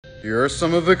Here are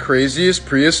some of the craziest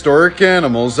prehistoric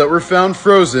animals that were found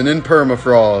frozen in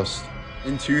permafrost.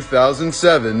 In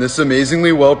 2007, this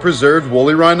amazingly well-preserved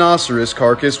woolly rhinoceros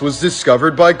carcass was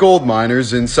discovered by gold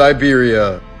miners in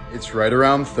Siberia. It's right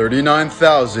around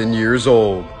 39,000 years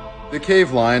old. The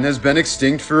cave lion has been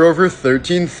extinct for over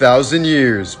 13,000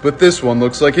 years, but this one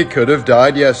looks like it could have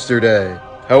died yesterday.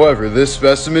 However, this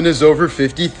specimen is over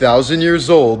 50,000 years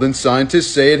old, and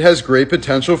scientists say it has great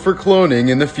potential for cloning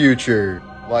in the future.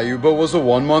 Lyuba was a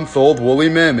 1-month-old woolly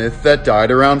mammoth that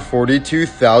died around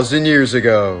 42,000 years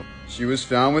ago. She was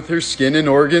found with her skin and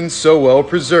organs so well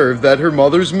preserved that her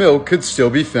mother's milk could still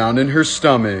be found in her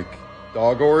stomach.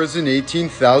 Dogor is an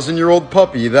 18,000-year-old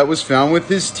puppy that was found with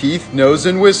his teeth, nose,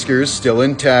 and whiskers still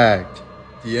intact.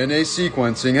 DNA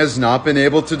sequencing has not been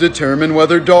able to determine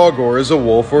whether Dogor is a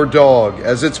wolf or dog,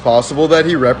 as it's possible that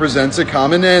he represents a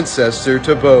common ancestor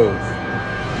to both.